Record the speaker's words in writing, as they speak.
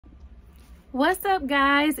What's up,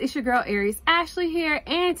 guys? It's your girl Aries Ashley here,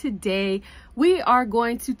 and today we are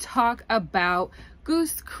going to talk about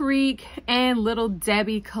Goose Creek and Little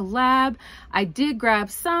Debbie collab. I did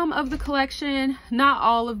grab some of the collection, not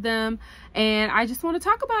all of them, and I just want to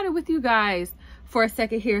talk about it with you guys for a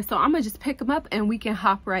second here. So I'm gonna just pick them up and we can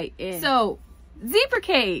hop right in. So zebra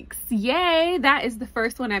cakes, yay! That is the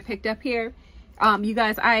first one I picked up here. You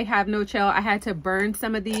guys, I have no chill. I had to burn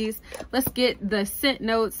some of these. Let's get the scent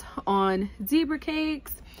notes on zebra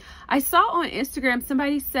cakes. I saw on Instagram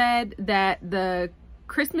somebody said that the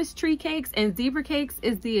Christmas tree cakes and zebra cakes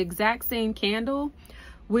is the exact same candle.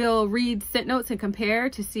 We'll read scent notes and compare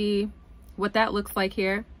to see what that looks like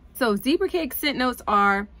here. So zebra cake scent notes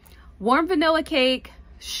are warm vanilla cake,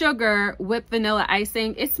 sugar, whipped vanilla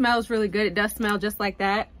icing. It smells really good. It does smell just like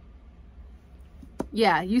that.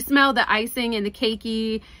 Yeah, you smell the icing and the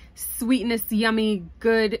cakey sweetness, yummy,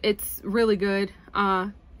 good. It's really good.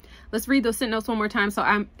 Let's read those scent notes one more time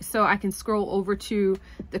so I can scroll over to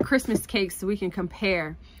the Christmas cakes so we can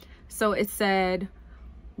compare. So it said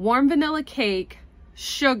warm vanilla cake,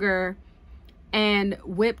 sugar, and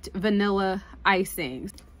whipped vanilla icing.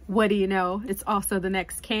 What do you know? It's also the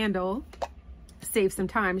next candle. Save some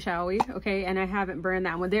time, shall we? Okay, and I haven't burned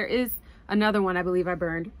that one. There is another one I believe I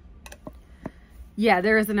burned. Yeah,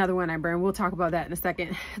 there is another one I burned. We'll talk about that in a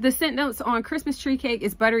second. The scent notes on Christmas tree cake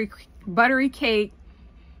is buttery cake,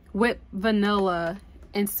 whipped vanilla,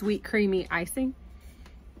 and sweet creamy icing.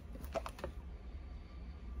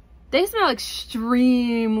 They smell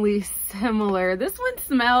extremely similar. This one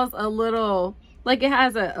smells a little like it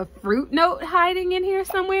has a fruit note hiding in here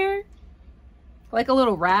somewhere. Like a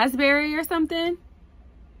little raspberry or something.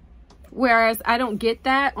 Whereas I don't get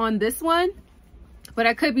that on this one. But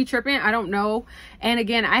I could be tripping, I don't know. And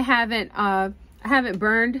again, I haven't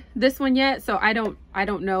burned this one yet, so I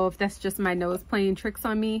don't know if that's just my nose playing tricks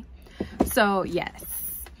on me. So yes,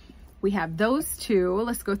 we have those two.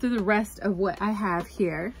 Let's go through the rest of what I have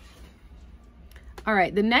here. All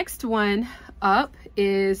right, the next one up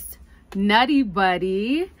is Nutty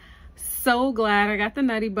Buddy. So glad I got the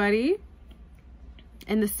Nutty Buddy.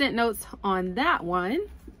 And the scent notes on that one.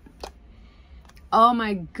 Oh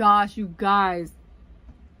my gosh, you guys.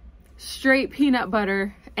 Straight peanut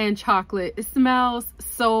butter and chocolate. It smells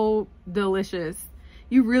so delicious.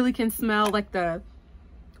 You really can smell like the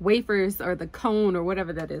wafers or the cone or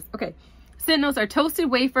whatever that is. Okay, scent notes are toasted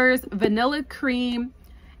wafers, vanilla cream,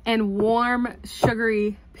 and warm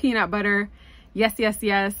sugary peanut butter. Yes, yes,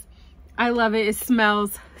 yes. I love it. It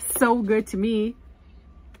smells so good to me.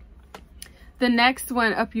 The next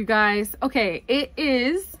one up, you guys. Okay, it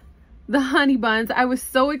is the honey buns. I was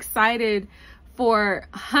so excited for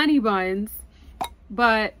honey buns,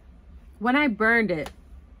 but when I burned it,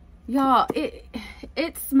 y'all,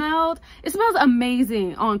 it smells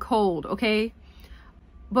amazing on cold, okay?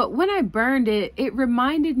 But when I burned it, it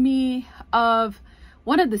reminded me of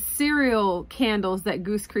one of the cereal candles that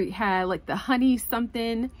Goose Creek had, like the honey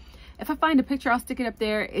something. If I find a picture, I'll stick it up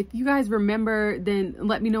there. If you guys remember, then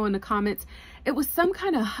let me know in the comments. It was some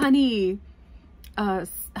kind of honey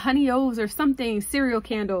O's or something cereal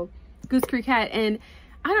candle Goose Creek had, and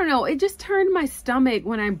I don't know, it just turned my stomach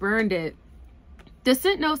when I burned it. The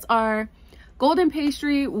scent notes are golden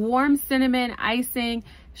pastry, warm cinnamon icing,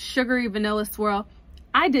 sugary vanilla swirl.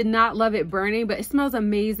 I did not love it burning, but it smells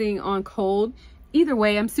amazing on cold. Either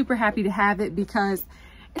way, I'm super happy to have it because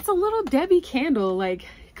it's a Little Debbie candle. Like,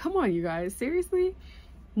 come on, you guys, seriously.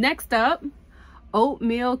 Next up,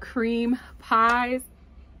 oatmeal cream pies.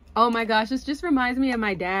 Oh my gosh, this just reminds me of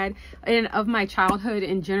my dad and of my childhood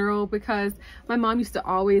in general because my mom used to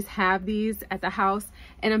always have these at the house,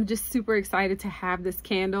 and I'm just super excited to have this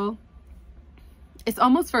candle. It's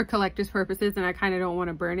almost for collector's purposes and I kind of don't want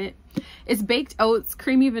to burn it. It's baked oats,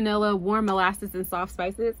 creamy vanilla, warm molasses, and soft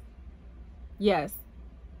spices. Yes.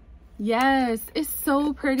 Yes, it's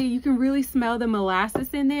so pretty. You can really smell the molasses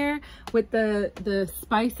in there with the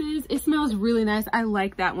spices. It smells really nice. I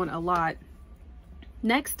like that one a lot.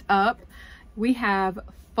 Next up, we have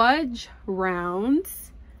fudge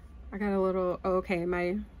rounds. I got a little, okay,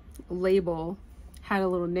 my label had a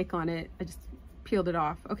little nick on it. I just peeled it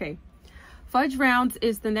off. Okay, fudge rounds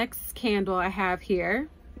is the next candle I have here.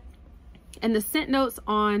 And the scent notes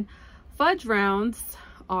on fudge rounds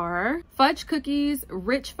are fudge cookies,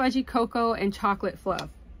 rich fudgy cocoa, and chocolate fluff.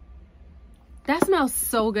 That smells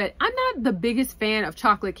so good. I'm not the biggest fan of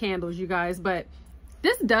chocolate candles, you guys, but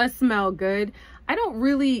this does smell good. I don't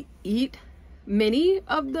really eat many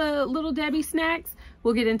of the Little Debbie snacks.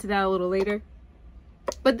 We'll get into that a little later.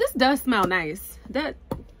 But this does smell nice. I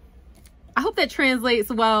hope that translates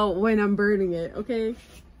well when I'm burning it, okay?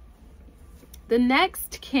 The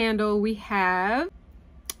next candle we have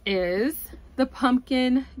is the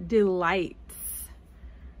Pumpkin Delights.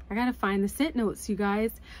 I gotta find the scent notes, you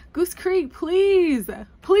guys. Goose Creek, please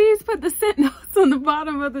put the scent notes on the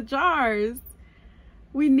bottom of the jars.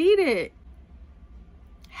 We need it.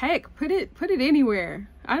 Heck, put it anywhere.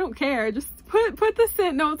 I don't care. Just put the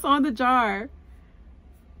scent notes on the jar.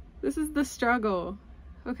 This is the struggle.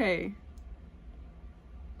 Okay.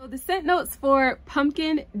 So the scent notes for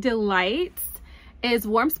Pumpkin Delights is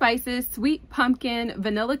warm spices, sweet pumpkin,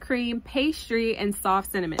 vanilla cream, pastry, and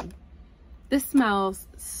soft cinnamon. This smells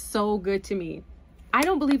so good to me. I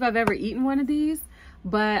don't believe I've ever eaten one of these,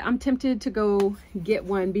 but I'm tempted to go get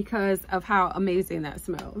one because of how amazing that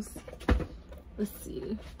smells. Let's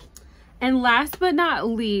see. And last but not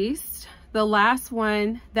least, the last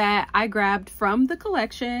one that I grabbed from the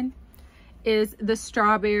collection is the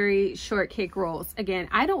strawberry shortcake rolls. Again,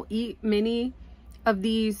 I don't eat many of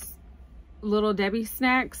these Little Debbie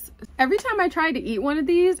snacks. Every time I tried to eat one of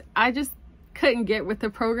these, I just couldn't get with the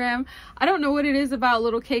program. I don't know what it is about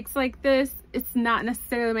little cakes like this. It's not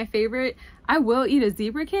necessarily my favorite. I will eat a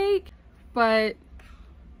zebra cake, but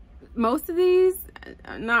most of these,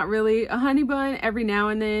 not really. A honey bun every now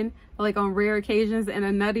and then, like on rare occasions, and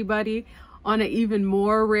a Nutty Buddy on an even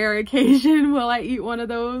more rare occasion will I eat one of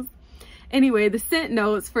those. Anyway, the scent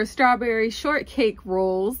notes for strawberry shortcake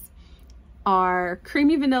rolls are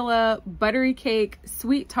creamy vanilla, buttery cake,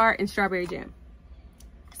 sweet tart, and strawberry jam.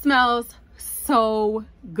 Smells so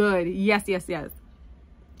good. Yes, yes, yes.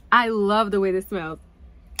 I love the way this smells.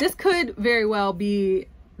 This could very well be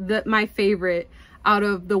my favorite out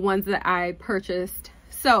of the ones that I purchased.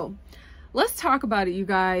 So let's talk about it, you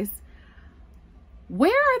guys. Where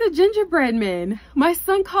are the gingerbread men? My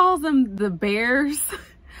son calls them the bears,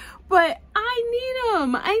 but I need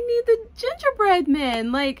them. I need the gingerbread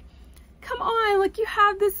men. Like, come on, like, you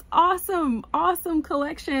have this awesome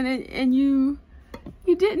collection, and you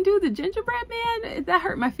didn't do the gingerbread man. That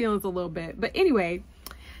hurt my feelings a little bit. But anyway,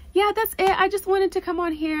 yeah, that's it. I just wanted to come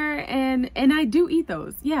on here, and I do eat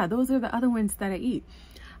those. Yeah, those are the other ones that I eat.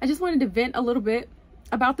 I just wanted to vent a little bit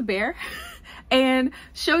about the bear and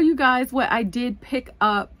show you guys what I did pick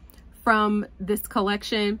up from this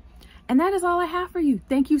collection. And that is all I have for you.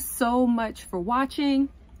 Thank you so much for watching.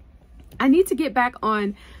 I need to get back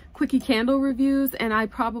on quickie candle reviews, and I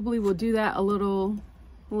probably will do that a little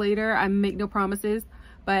later. I make no promises,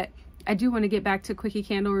 but I do want to get back to quickie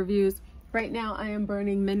candle reviews. Right now I am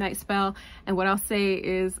burning Midnight Spell, and what I'll say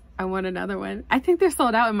is I want another one. I think they're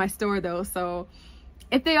sold out in my store though, so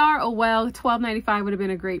if they are, oh well, $12.95 would have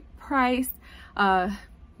been a great price.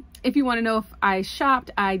 If you want to know if I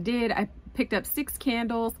shopped, I did. I picked up 6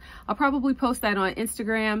 candles. I'll probably post that on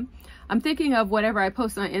Instagram. I'm thinking of whatever I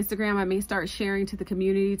post on Instagram, I may start sharing to the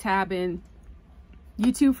community tab in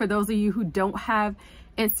YouTube for those of you who don't have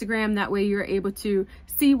Instagram. That way you're able to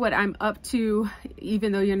see what I'm up to.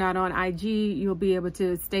 Even though you're not on IG, you'll be able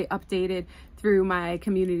to stay updated through my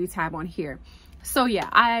community tab on here. So yeah,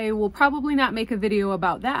 I will probably not make a video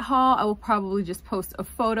about that haul. I will probably just post a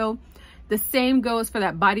photo. The same goes for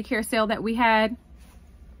that body care sale that we had.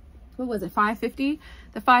 What was it, $5.50?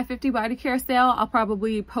 The $5.50 body care sale. I'll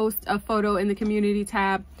probably post a photo in the community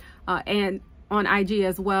tab and on IG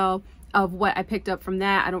as well of what I picked up from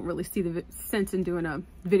that. I don't really see the sense in doing a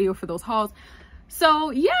video for those hauls. So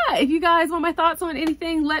yeah, if you guys want my thoughts on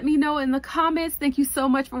anything, let me know in the comments. Thank you so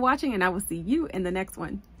much for watching, and I will see you in the next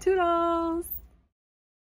one. Toodles!